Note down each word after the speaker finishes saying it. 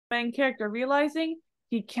main character realizing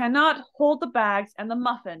he cannot hold the bags and the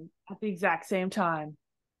muffin at the exact same time.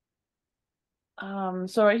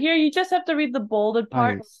 So right here, you just have to read the bolded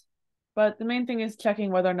parts, but the main thing is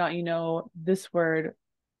checking whether or not you know this word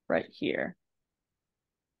right here.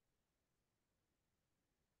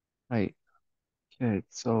 Right. Okay,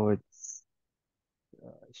 so it's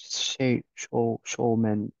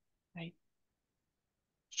showman, Right.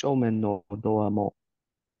 showman no doa mo.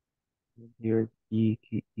 Here,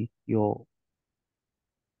 yo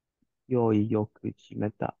yoku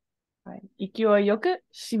shimeta. はい。勢いよく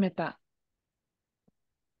閉めた。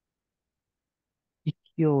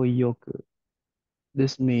Yoku.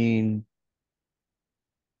 This means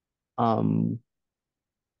um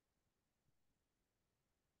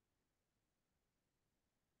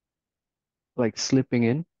like slipping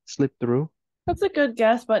in, That's a good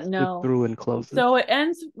guess, but slip no. through and closes. So it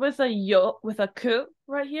ends with a yo with a ku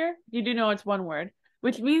right here. You do know it's one word,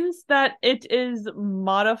 which means that it is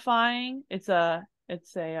modifying. It's a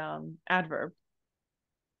adverb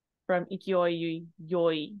from ikioi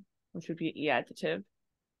yoi, which would be the adjective.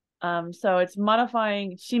 So it's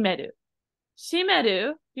modifying shimeru.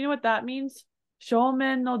 Shimeru, you know what that means?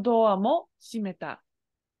 Shoumen no doa mo shimeta.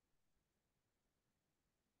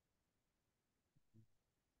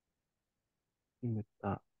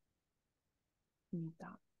 Shimeta. 閉め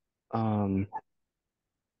た。Um,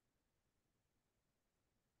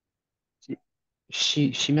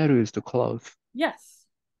 shimeru is to close. Yes.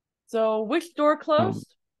 So which door Um,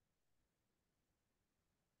 closed?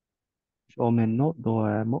 shomen no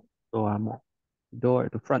doa mo. Door,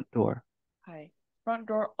 the front door. Hi. Front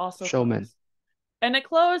door also Showman. closed. And it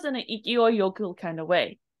closed in an ikioi yoku kind of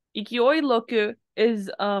way. Ikioi yoku is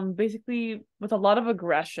basically with a lot of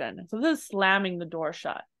aggression. So this is slamming the door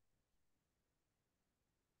shut.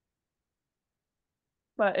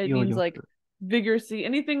 But it means like Yoku. vigorously,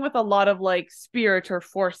 anything with a lot of like spirit or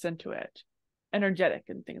force into it, energetic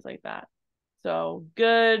and things like that. So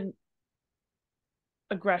good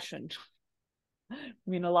aggression. I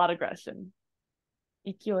mean, a lot of aggression.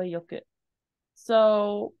 Ikioi yoku.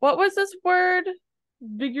 So what was this word?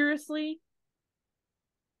 Vigorously?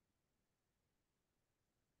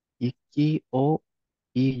 Iki o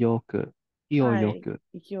iyoku. Hi. Iyoku.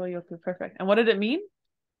 Ikioi yoku. Perfect. And what did it mean?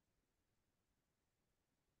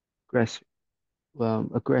 Aggressive.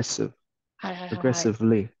 Aggressive. Hi, hi, hi, hi.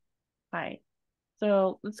 Aggressively. Hi.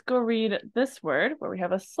 So let's go read this word where we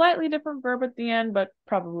have a slightly different verb at the end, but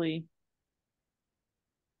probably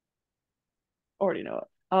already know it.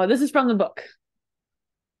 Oh, this is from the book.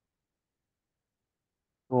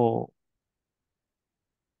 So,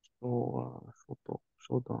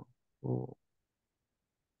 shodan. So,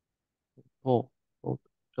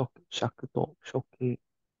 to, shakudo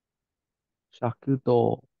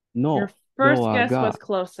Your no first ドア guess was が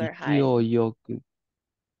closer. 勢 Hi. いよく、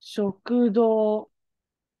Shokudo.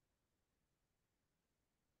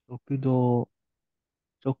 食堂、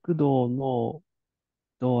食堂の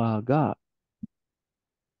ドアが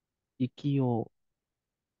勢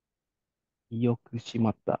いよく閉ま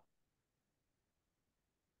った。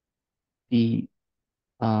The,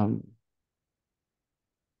 um,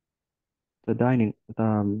 the dining,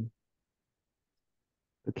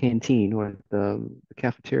 the canteen or the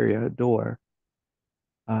cafeteria door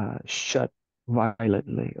shut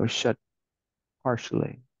violently or shut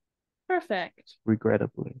partially, Perfect.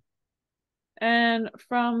 regrettably. And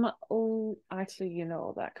from, oh, actually, you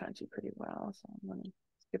know that kanji pretty well, so I'm gonna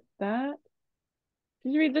skip that.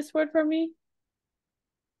 Did you read this word for me?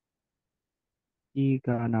 い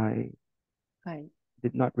がない Hi.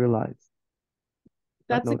 did not realize,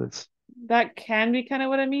 not That's a notice. that can be kind of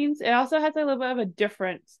what it means. It also has a little bit of a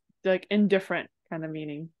different, like indifferent kind of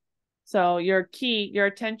meaning. So your key, your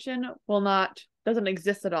attention will not doesn't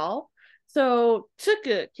exist at all. So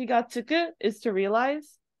tsuku, kiga tsuku is to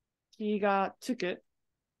realize. Kiga tsuku,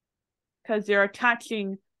 because you're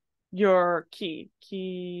attaching your ki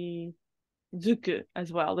zuku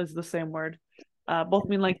as well is the same word. Both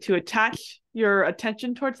mean like to attach your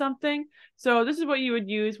attention towards something. So this is what you would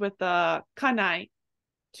use with the kanai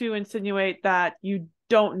to insinuate that you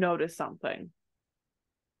don't notice something.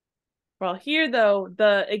 Well, here though,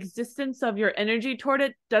 the existence of your energy toward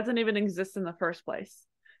it doesn't even exist in the first place.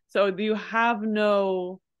 So you have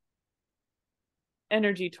no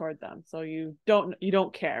energy toward them. So you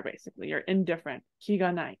don't care basically. You're indifferent.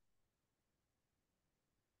 Kiga nai.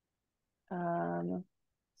 Um,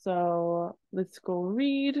 so let's go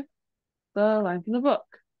read the line from the book.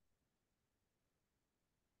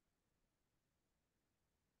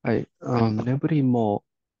 はい。眠りも、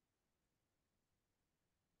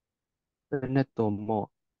ネットも、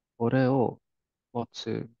俺を持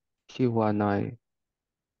つ kiwanai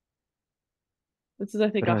This is, I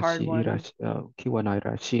think, a hard rashi, one. kiwanai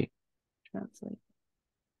rashi. Translate.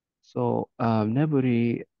 So,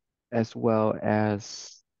 neburi as well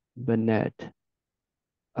as Bennett.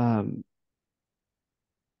 Um,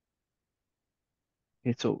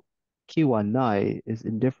 okay, so kiwanai is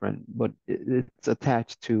indifferent, but it's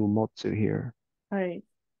attached to motsu here. Right.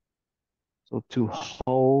 So to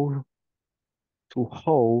hold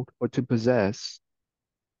or to possess.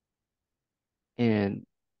 And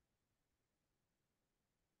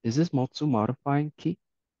is this motsu modifying ki?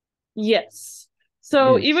 Yes. It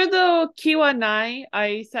So is. even though kiwa nai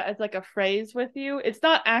I set as like a phrase with you, it's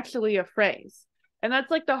not actually a phrase. And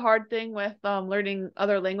that's like the hard thing with learning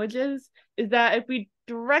other languages is that if we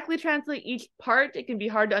directly translate each part, it can be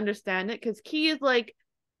hard to understand it because ki is like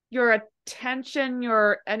your attention,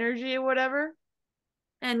 your energy, or whatever,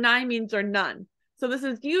 and nai means or none. So this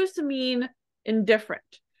is used to mean indifferent.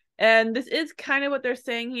 And this is kind of what they're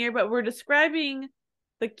saying here, but we're describing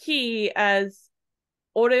the ki as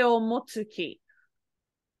oreo motsuki.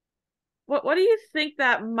 What do you think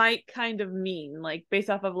that might kind of mean, like based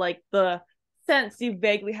off of like the sense you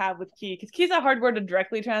vaguely have with ki? Because ki is a hard word to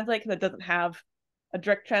directly translate because it doesn't have a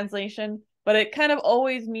direct translation, but it kind of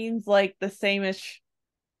always means like the same-ish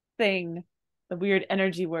thing, the weird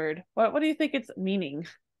energy word. What do you think it's meaning?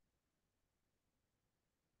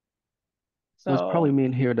 So it's probably So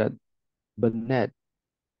mean here that Bennett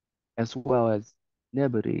as well as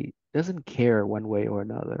Neburi doesn't care one way or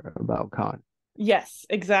another about Khan. yes,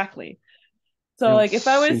 exactly. They So don't like if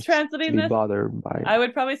I was seem to translating be this, bothered by I it.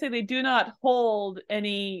 would probably say they do not hold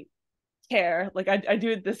any care. Like I do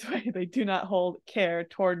it this way. They do not hold care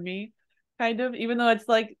toward me, kind of, even though it's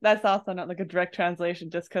like that's also not like a direct translation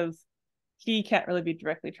just because he can't really be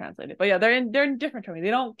directly translated. But yeah, they're indifferent to me. They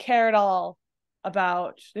don't care at all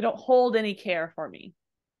about they don't hold any care for me.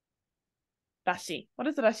 Rashi. What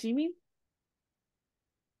does rashi mean?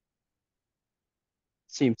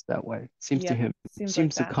 Seems that way. Seems to Yeah, him. seems like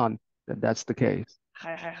Seems to that. Khan that that's the case.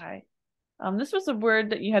 Hi, hi, hi. This was a word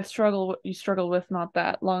that you struggled with not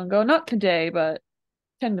that long ago. Not today, but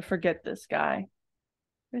tend to forget this guy.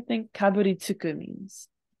 I think kaburitsuku means.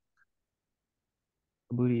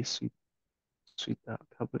 Kaburi suita.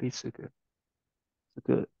 Kaburi suku.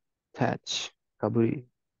 Suku. Attach. Kaburi.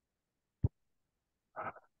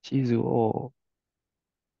 地図を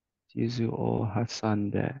挟ん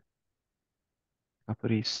で、かぶ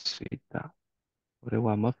りついた。俺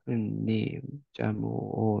はマフィンにジャム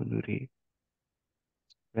を塗り、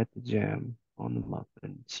Red jam on the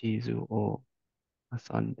muffin, チーズを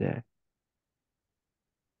挟んで.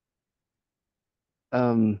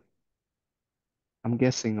 Um, I'm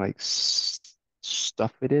guessing like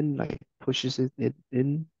stuff it in, like pushes it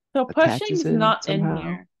in, So attaches pushing's in not in somehow.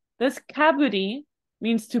 here. This kaburi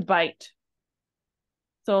means to bite.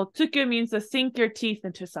 So tsuku means to sink your teeth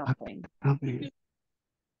into something.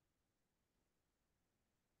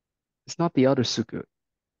 It's not the other suku,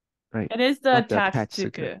 right? It is the Not the attached attached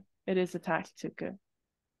suku. tsuku. It is attached tsuku.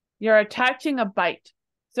 You're attaching a bite.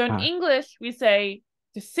 So in Ah, English, we say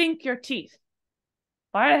to sink your teeth.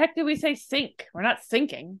 Why the heck do we say sink? We're not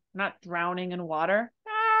sinking. We're not drowning in water.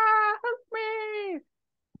 Ah, help me!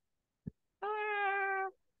 Ah.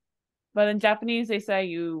 But in Japanese, they say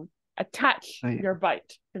you attach right. your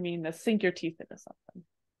bite to mean to sink your teeth into something.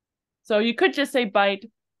 So you could just say bite,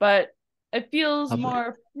 but it feels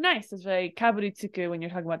more nice as a kaburitsuku when you're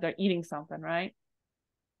talking about they're eating something, right?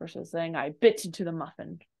 Versus saying I bit into the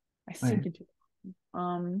muffin. I sink Right. into the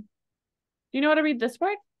muffin. Do you know how to read this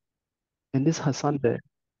word? And this hasande,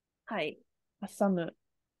 Hi. Asamu.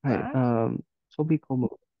 right? Sobikomu.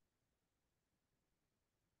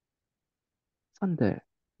 Sunday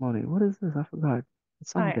morning. What is this? I forgot. Hi.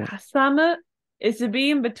 Sunday. Hasamu is to be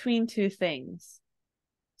in between two things.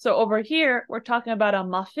 So over here, we're talking about a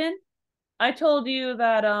muffin. I told you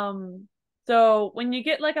that so when you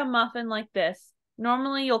get like a muffin like this,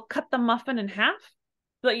 normally you'll cut the muffin in half,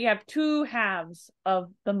 but you have two halves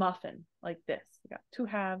of the muffin like this. You got two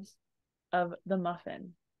halves of the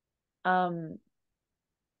muffin. Sorry,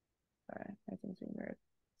 I think it's being weird.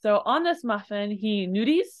 So on this muffin, he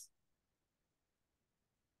nuris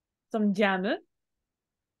some jam,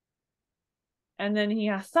 and then he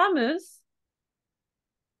hasamus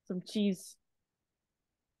some cheese.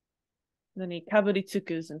 And then he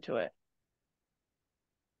kaburitsukus into it.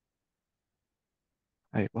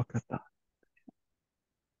 Right, wakata.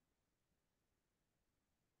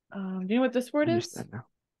 Do you know what this word is? Understand now.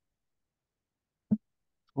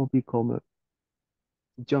 Sobikomu.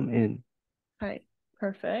 Jump in. Hi,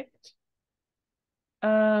 perfect.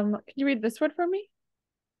 Can you read this word for me?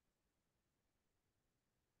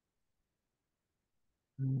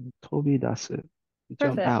 飛び出す.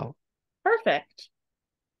 Jump Perfect. out. Perfect.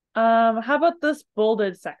 How about this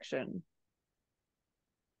bolded section?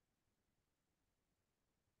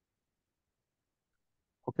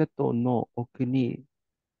 ポケットの奥に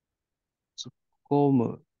突っ込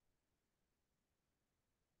む.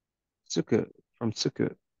 つく from つ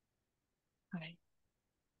く. Hi.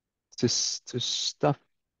 To stuff.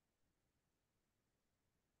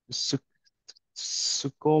 突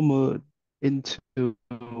っ込む into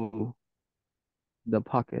the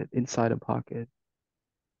pocket, inside a pocket.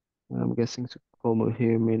 I'm guessing 突っ込む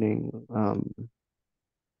here meaning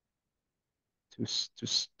to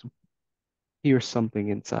pierce something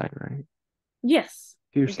inside, right? Yes,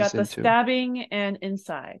 we Pierces got the into. stabbing and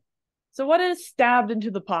inside. So what is stabbed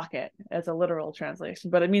into the pocket as a literal translation?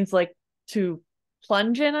 But it means like to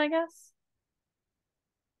plunge in, I guess.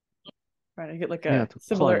 Right, I get like Yeah, a to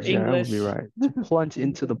similar plunge. Yeah, that would be English. right. To plunge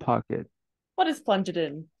into the pocket. What is plunge it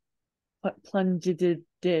in? Plunge it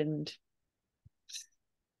in.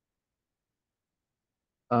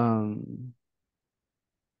 Let's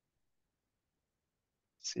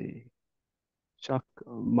see.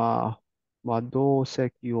 마,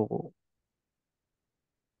 마도색요,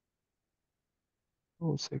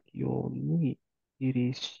 마도색요に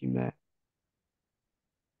이리시메.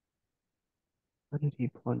 What did he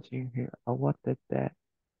plunge in here? What did that?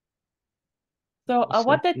 So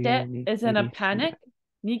awatete 도색요に is in a 이리시메. panic.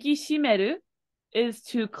 Nigishimeru is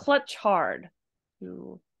to clutch hard.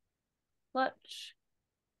 To clutch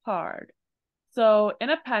hard. So in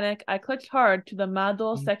a panic, I clutch hard to the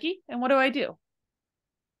mado seki, and what do I do?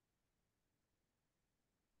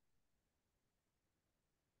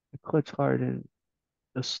 I clutch hard in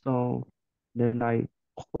the stone. Then I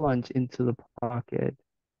plunge into the pocket.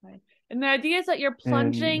 Right. And the idea is that you're And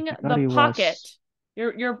plunging the Hikari pocket.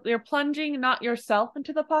 was You're plunging not yourself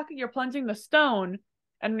into the pocket. You're plunging the stone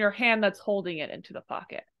and your hand that's holding it into the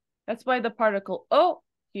pocket. That's why the particle o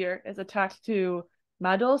here is attached to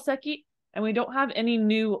mado seki, and we don't have any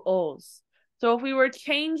new o's. So if we were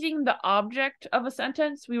changing the object of a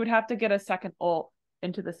sentence, we would have to get a second o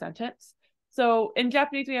into the sentence. So in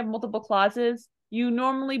Japanese, we have multiple clauses. You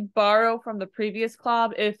normally borrow from the previous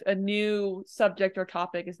clause if a new subject or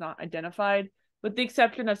topic is not identified, with the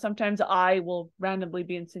exception of sometimes I will randomly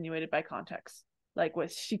be insinuated by context, like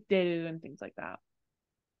with shiteru and things like that.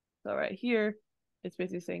 So right here, it's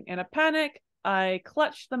basically saying, in a panic, I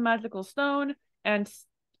clutch the magical stone and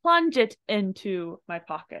plunge it into my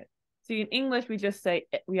pocket. See, in English, we just say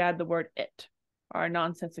it, we add the word it, our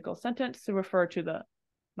nonsensical sentence to refer to the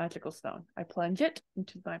magical stone. I plunge it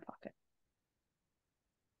into my pocket.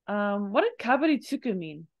 What did kaburitsuku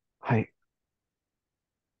mean? はい。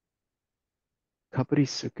かぶり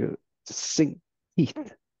つく to sink teeth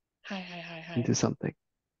Hi, hi, hi, hi. into something.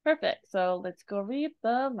 Perfect. So let's go read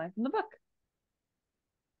the line from the book.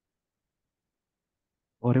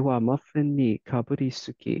 俺はマフィンにかぶり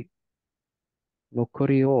つき、残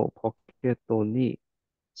りをポケットに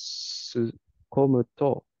す込む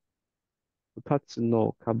と、二つ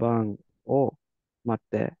のカバンを待っ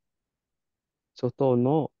て、外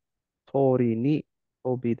の通りに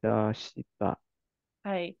飛び出した。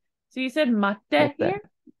Hi. So you said mate 待って。here?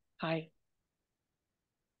 Hi.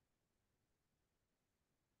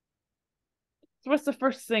 So what's the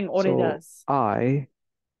first thing ore So does?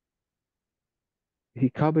 he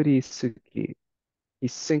covered his suki, he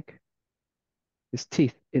sink his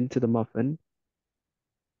teeth into the muffin,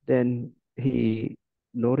 then he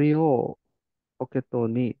nori o poketo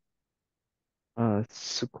ni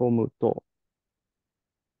sukomu to,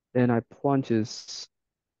 then I plunges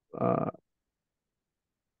uh,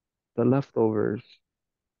 the leftovers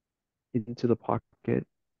into the pocket.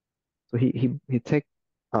 So he take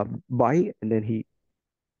a bite and then he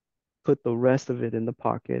put the rest of it in the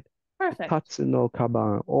pocket. Perfect. Tatsu no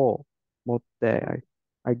kaban o motte.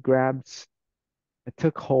 I grabbed, I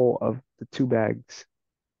took hold of the two bags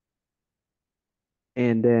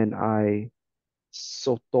and then I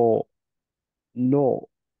soto no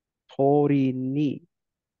tori ni.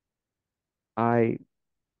 I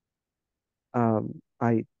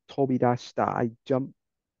I tobidashita. I jump.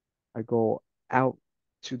 I go out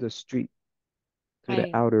to the street, to the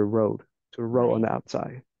Hi. outer road, to the road on Hi. the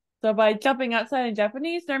outside. So by jumping outside in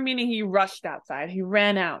Japanese, they're meaning he rushed outside. He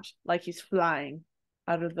ran out like he's flying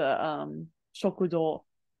out of the shokudo.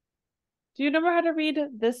 Do you remember how to read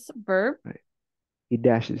this verb? Right. He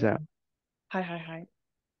dashes out. Hi, hi, hi.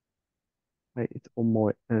 Right. It's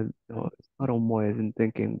omoi. No, it's not omoi as in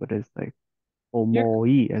thinking, but it's like You're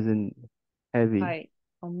omoi as in heavy. hi.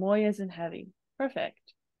 Omoi isn't heavy. Perfect.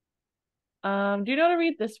 Do you know how to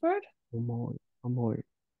read this word? Omoi. Omoi.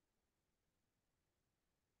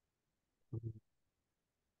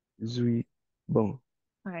 ずいぶん。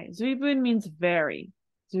All right. 随分 means very.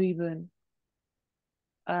 随分.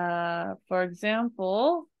 For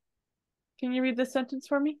example, can you read this sentence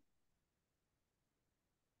for me?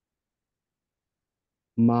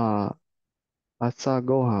 まあ、朝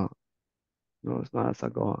ごはん。No, it's not 朝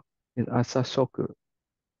ごはん. It's 朝食.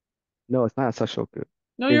 No, it's not 朝食.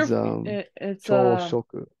 No, It's it's 朝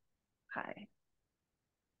食. hi.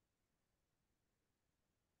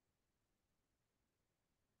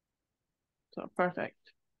 So perfect.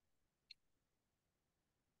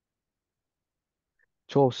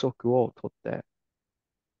 朝食をとって、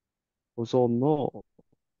保存の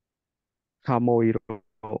顔色。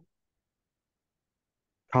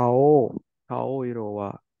顔色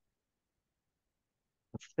は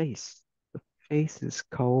the face. The face is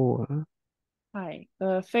顔。Hi.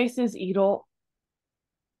 The face is 色.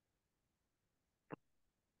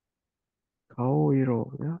 顔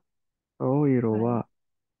色や。顔色 Hi. は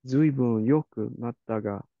随分良くなった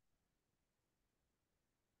が、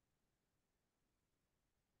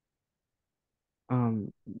I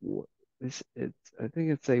think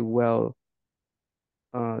it's a well,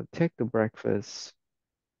 take the breakfast,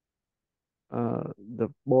 the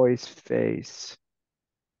boy's face,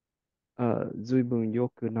 随分良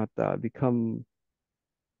くなった、become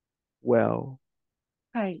well,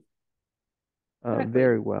 Hi. Exactly.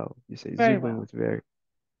 very well. You say Very 随分 well. was very,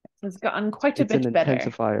 It's gotten quite a it's an bit better.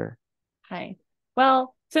 intensifier. Hi.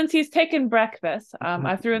 Well, since he's taken breakfast,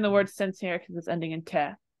 I threw in the Intensifier. word since here because it's ending in te.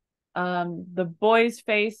 The boy's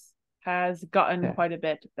face has gotten Yeah. quite a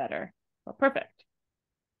bit better. Well, perfect.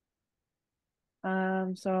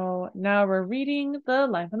 So now we're reading the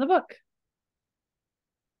line from the book.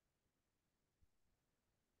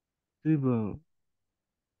 随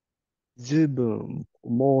分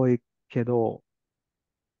重いけど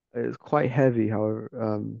it's quite heavy,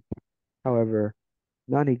 however,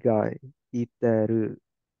 何が言ってる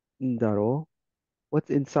んだろう What's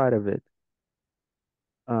inside of it?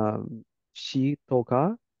 Shi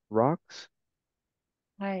toka, rocks,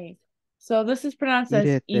 Hi. So this is pronounced as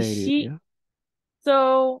入れている ishi. や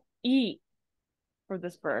So i for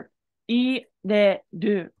this verb.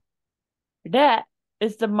 Ireru. That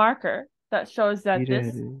is the marker that shows that this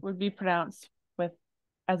入れる would be pronounced with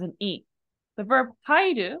as an e. The verb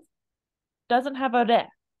hairu doesn't have a re.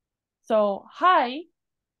 So hai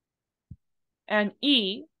and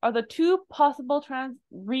e are the two possible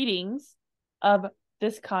readings of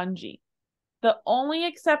this kanji. The only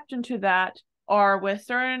exception to that are with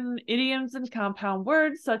certain idioms and compound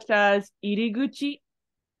words such as iriguchi,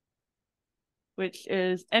 which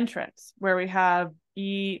is entrance, where we have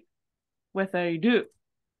e with a do,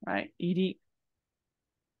 right?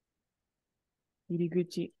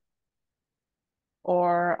 Iriguchi,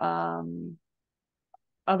 or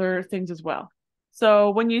other things as well.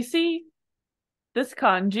 So when you see this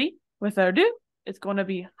kanji with a do, it's going to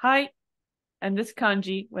be hai, and this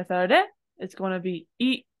kanji with a re, it's going to be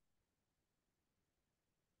i.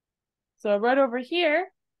 So right over here,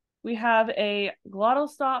 we have a glottal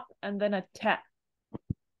stop and then a te.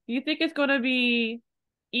 Do you think it's going to be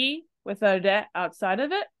e with a re outside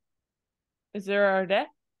of it? Is there a re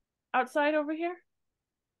outside over here?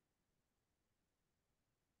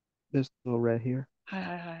 There's no red here.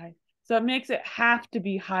 Hi. So it makes it have to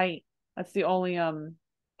be hai. That's the only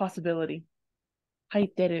possibility.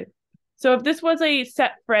 Haiteru. So if this was a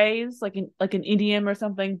set phrase, like an idiom or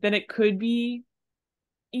something, then it could be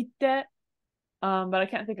ite. But I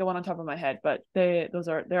can't think of one on top of my head. But there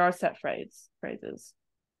are set phrases.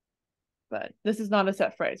 But this is not a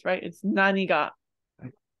set phrase, right? It's nani ga.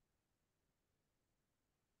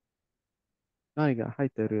 何が入っ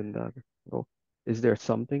てるんだろう Is there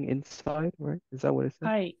something inside, right? Is that what it says?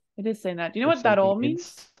 Hi. It is saying that. Do you know There's what that something all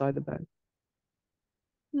means? inside the bag?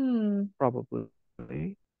 Hmm. Probably.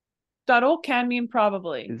 Daro can mean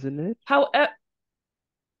probably. Isn't it? How?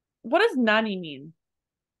 What does nani mean?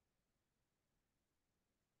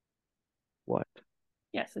 What?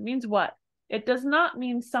 Yes, it means what? It does not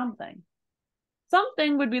mean something.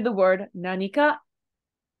 Something would be the word nanika,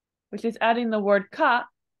 which is adding the word ka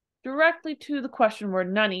directly to the question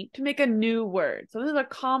word nani to make a new word. So this is a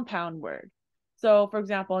compound word. So for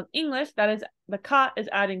example, in English, that is the ka is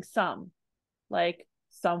adding some, like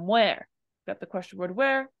somewhere. Got the question word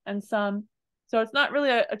where and some. So it's not really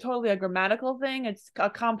a totally a grammatical thing. It's a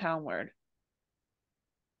compound word.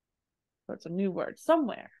 So it's a new word.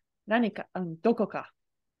 Somewhere. Nanika, dokoka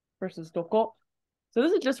versus doko. So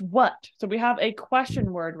this is just what. So we have a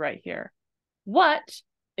question word right here. What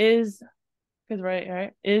is, because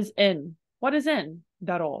right, is in. What is in?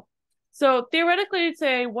 Daro. So theoretically, you'd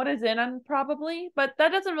say what is in probably, but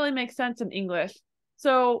that doesn't really make sense in English.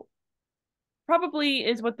 So probably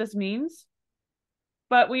is what this means.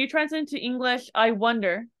 But when you translate into English, I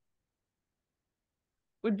wonder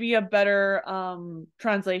would be a better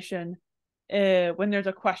translation when there's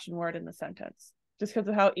a question word in the sentence, just because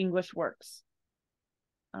of how English works.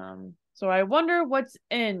 So I wonder what's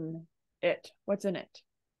in it. What's in it?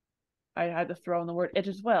 I had to throw in the word it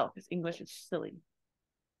as well, because English is silly.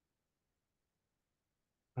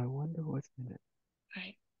 I wonder what's in it.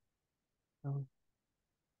 Right. Oh,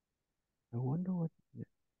 I wonder what's in it.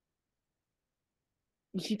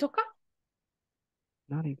 石とか?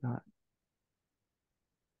 何が、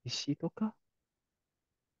石とか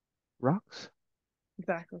 ?Rocks?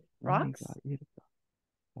 Exactly. 何が Rocks? いるか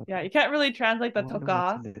Yeah, you can't really translate I the wonder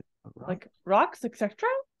what's toka in it. A rock? like rocks, etc.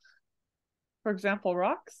 For example,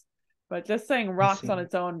 rocks. But just saying I rocks on see.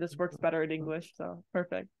 its own just works better in English, so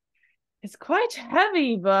perfect. It's quite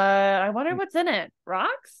heavy, but I wonder what's in it.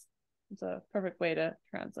 Rocks? It's a perfect way to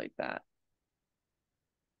translate that.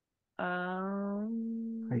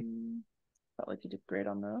 Right. Felt like you did great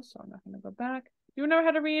on those, so I'm not going to go back. Do you know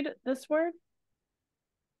how to read this word?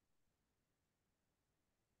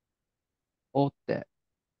 追って。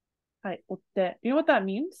Hi, otte. You know what that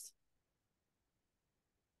means?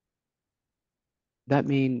 That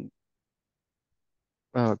means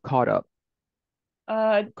caught up.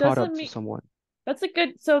 It Caught doesn't up to mean someone. that's a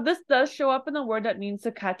good. So this does show up in the word that means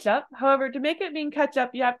to catch up. However, to make it mean catch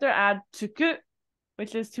up, you have to add tuku,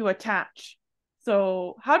 which is to attach.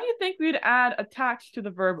 So how do you think we'd add attach to the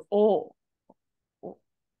verb o?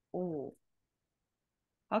 Oh.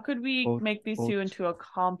 How could we O, make these two into a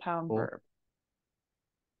compound verb?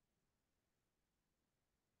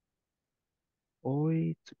 追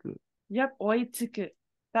いつく. Yep, oitsuku.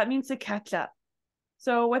 That means to catch up.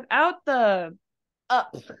 So without the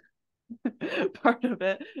up part of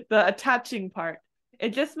it, the attaching part,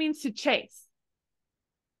 it just means to chase.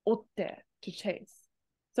 Otte, to chase.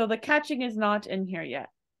 So the catching is not in here yet.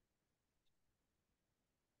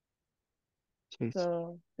 Chase.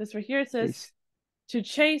 So this right here says Chase. to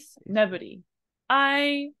chase neburi.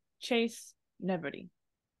 I chase neburi.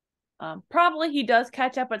 Probably he does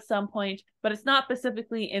catch up at some point, but it's not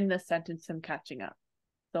specifically in this sentence him catching up.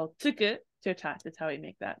 So tsuku, to attach, is how we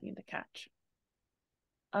make that mean to catch.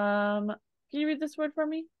 Can you read this word for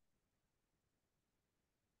me?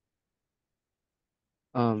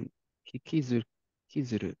 引きず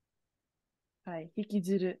る. Hi,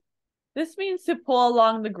 hikizuru. This means to pull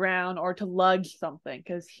along the ground or to lug something,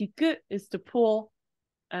 because hiku is to pull,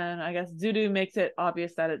 and I guess zuru makes it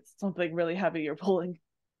obvious that it's something really heavy you're pulling.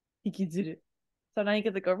 Hikizuru. So now you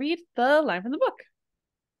get to go read the line from the book.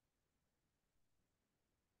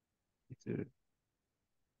 引きずる.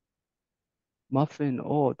 マフィン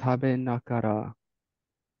を食べながら、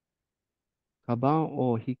カバン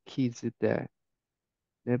を引きずって、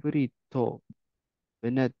眠りと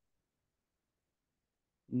ベネ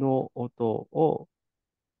の音を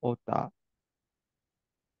追った。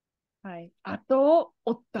はい。後を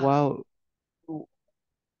追った。While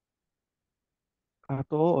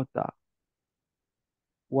後を追った.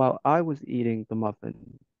 While I was eating the muffin,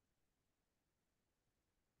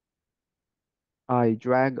 I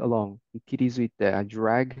drag along. 引きずって I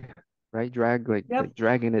drag, right? Drag like, Yep. like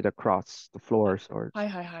dragging it across the floors or Hi,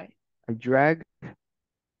 hi, hi. I drag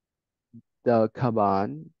the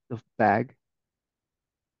kaban, the bag,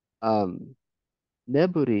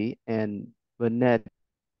 Neburi and Vanette,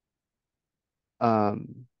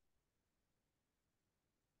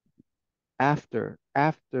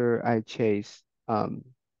 after I chase,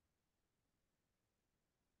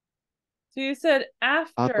 So you said 後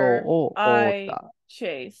after を追っ I た.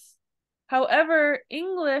 chase. However,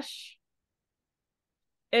 English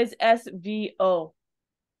is SVO.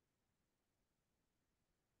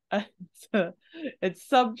 It's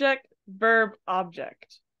subject, verb,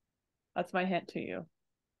 object. That's my hint to you.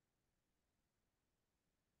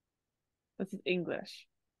 This is English.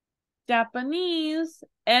 Japanese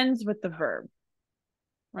ends with the verb,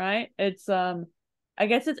 right? It's I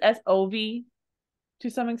guess it's SOV to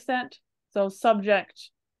some extent. So subject,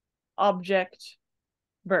 object,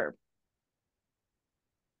 verb.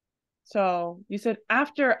 So you said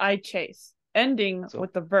after I chase, ending So,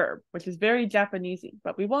 with the verb, which is very Japanesey,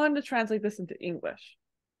 but we wanted to translate this into English.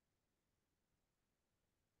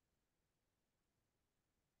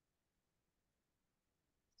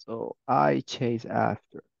 so I chase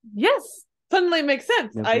after. Yes, suddenly makes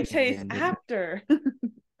sense. I Neburi chase and after.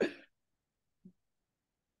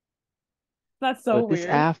 That's so but this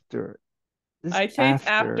weird. after, I chase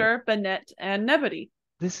after Bennett and Nebody.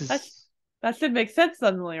 this is, That should make sense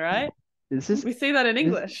suddenly, right? is this, We say that in is,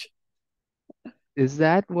 English. is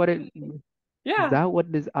that what it, Is Yeah. that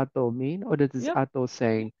what this ato mean? Or does this Yep. ato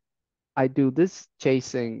saying I do this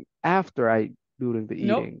chasing after I doing the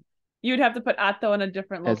Nope. eating? You'd have to put atto in a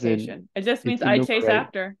different As in location. It just it's means I chase enumerate.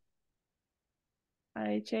 after.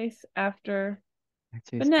 I chase after I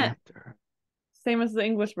the chase net. after. Same as the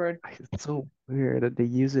English word. It's so weird that they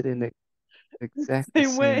use it in the exact the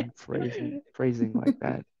Same way. same phrasing like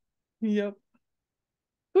that. Yep.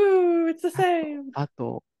 Woo, it's the Ato, same.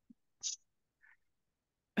 ato,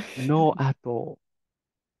 no ato.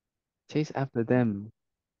 Chase after them.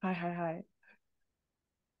 Hi, hi, hi.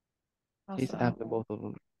 Chase Also have after one. both of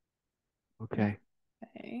them. Okay,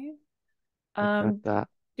 Okay. I got Do that.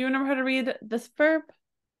 you remember how to read this verb?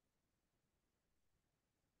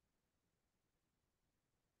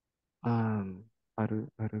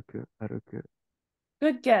 Aruku.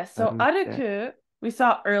 Good guess. So Arute. aruku, we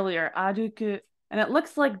saw earlier, aruku, and it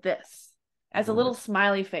looks like this. It has a No, little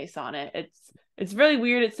smiley face on it. It's really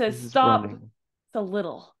weird. It says this is stop. running. It's a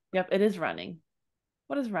little. Yep, it is running.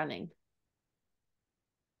 What is running?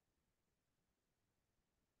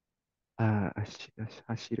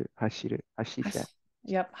 Hashite.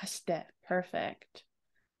 Yep, hashite. Perfect.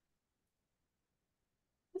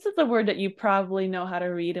 This is a word that you probably know how to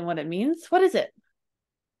read and what it means. What is it?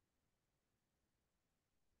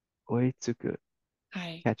 Oitsuku.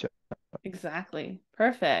 Hi. Catch up. Exactly.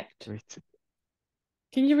 Perfect. Oitsuku.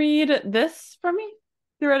 Can you read this for me?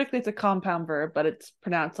 Theoretically, it's a compound verb, but it's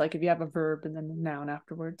pronounced like if you have a verb and then a noun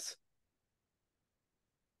afterwards.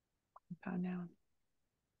 Compound noun.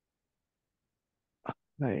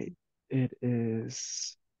 Right. It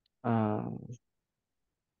is what's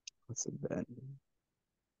it then?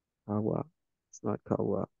 Kawa. It's not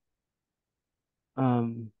kawa.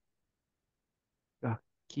 Um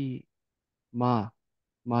Gaki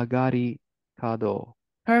Magari Kado.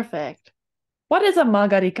 Perfect. What is a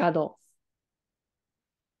magarikado?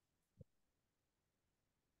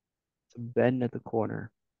 It's a bend at the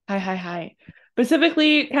corner. Hi, hi, hi.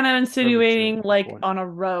 Specifically, kind of Curvature insinuating at the like corner. on a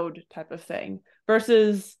road type of thing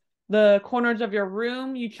versus the corners of your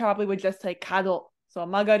room, you probably would just say kado. So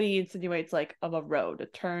magari insinuates like of a road, a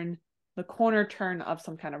turn, the corner turn of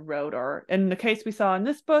some kind of road. Or in the case we saw in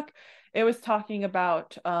this book, it was talking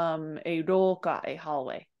about a roka, a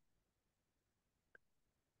hallway.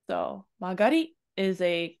 So magari is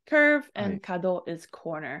a curve and Right. kado is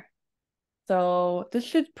corner. So this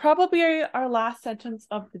should probably be our last sentence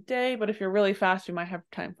of the day, but if you're really fast, you might have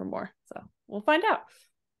time for more. So we'll find out.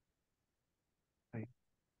 はい。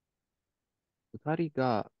二人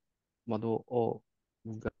が窓を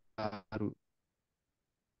うがる。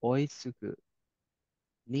追いつく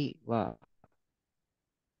には、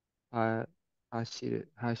は、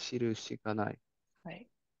走るしかない。Right.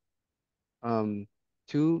 Um,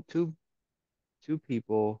 two, two, two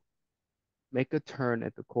people make a turn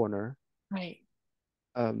at the corner, Right.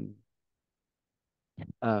 um,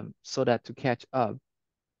 so that to catch up,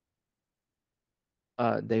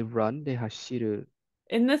 they run, they hashiru,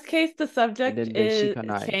 In this case, the and subject then they is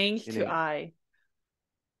shikanai, changed to meaning I,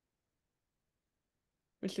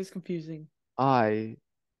 which is confusing. I,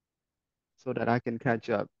 so that I can catch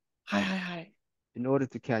up. Hi, hi, hi. In order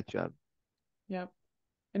to catch up, Yep.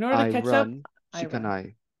 In order to I catch up, run, I run.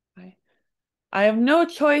 shikanai. I, I have no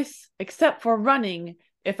choice except for running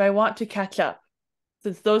if I want to catch up,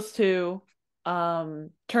 since those two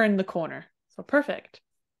turn the corner. So perfect.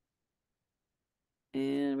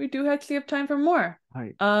 And we do actually have time for more. は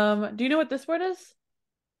い。Do you know what this word is?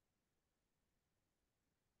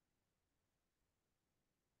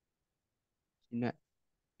 死ね、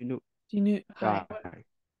死ぬ、Hi. die.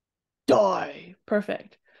 Die.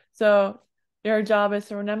 Perfect. So your job is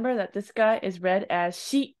to remember that this guy is read as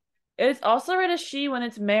she. It is also read as she when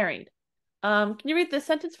it's married. Can you read this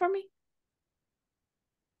sentence for me?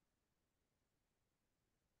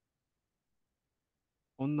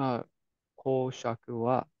 こんな公爵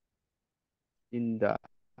は死んだ。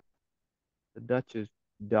The Duchess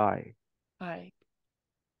die. Hi.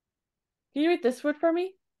 Can you read this word for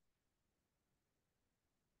me?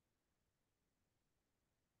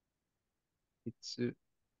 いつ、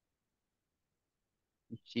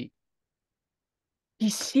石、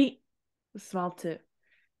Hishi. Small too.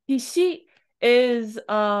 Hishi is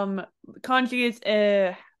conjugates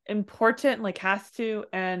important like has to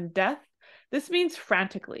and death. This means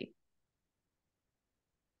frantically.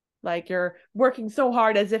 Like you're working so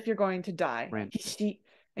hard as if you're going to die. frantic.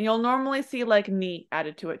 And you'll normally see like ni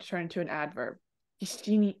added to it to turn into an adverb.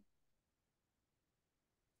 Hishini.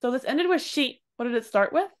 So this ended with she. What did it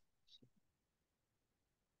start with?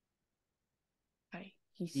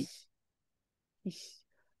 He, Hish. Hish.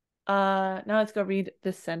 Now let's go read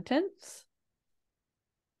this sentence.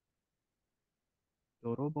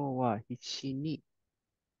 泥棒は必死に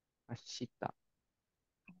走った。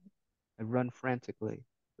I run frantically.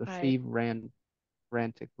 The はい。thief ran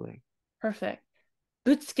frantically. Perfect.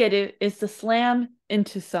 Butsukeru is to slam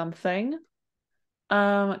into something.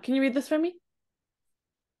 Can you read this for me?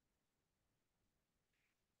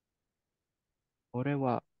 俺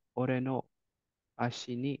は俺の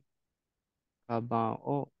足にカバン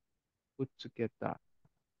をぶつけた。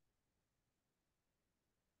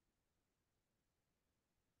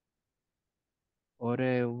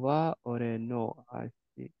俺は俺の足、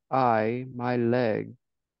my leg,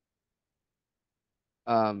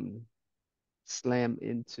 um, slam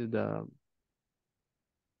into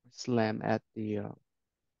slam at the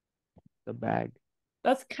bag.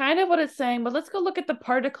 That's kind of what it's saying, but let's go look at the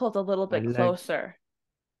particles a little My bit leg, closer.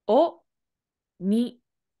 Oh, ni.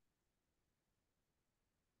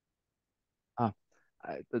 ah,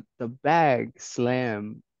 the bag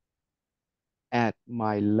slam at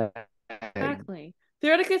my leg. Exactly.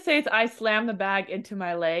 Theoretically, say it's I slam the bag into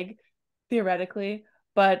my leg, theoretically,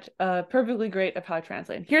 but perfectly great of how to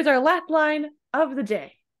translate. Here's our last line of the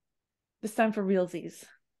day. This time for realsies.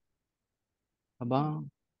 カバン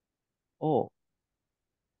を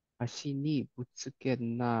足にぶつけ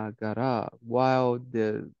ながら、while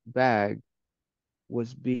the bag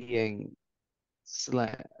was being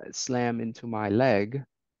slammed into my leg,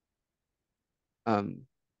 um,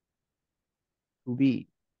 首、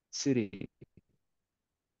吊り、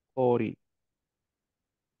通り、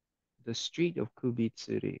the street of 首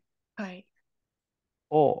吊りはい。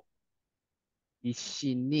を必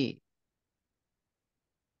死に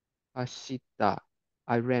走った。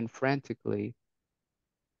I ran frantically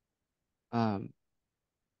um,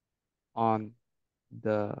 on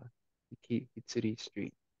the Hitsuri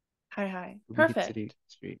Street, はいはい。Hitsuri Perfect.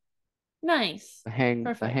 Street, Nice. the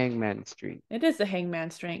Perfect. Hangman Street. It is the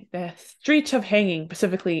hangman strength, the street of hanging,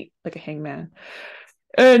 specifically like a hangman.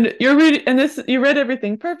 And you're reading, and this you read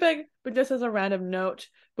everything perfect, but just as a random note,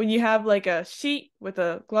 when you have like a sheet with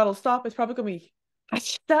a glottal stop, it's probably gonna be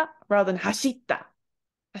hashita rather than hashita.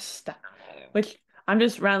 Hashita. Which I'm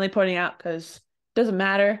just randomly pointing out because it doesn't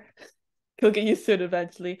matter. You'll get used to it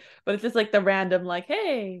eventually. But it's just like the random, like,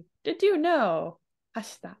 hey, did you know?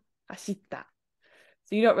 Hashita, hashita.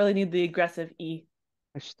 So you don't really need the aggressive E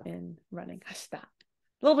走った。in running. Hashita. A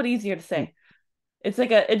little bit easier to いい。say. It's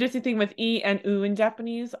like an interesting thing with E and U in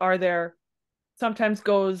Japanese are there sometimes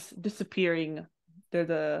goes disappearing. They're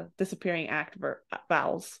the disappearing act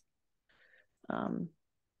vowels. Um,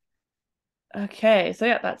 okay, so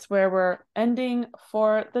yeah, that's where we're ending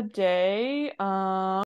for the day.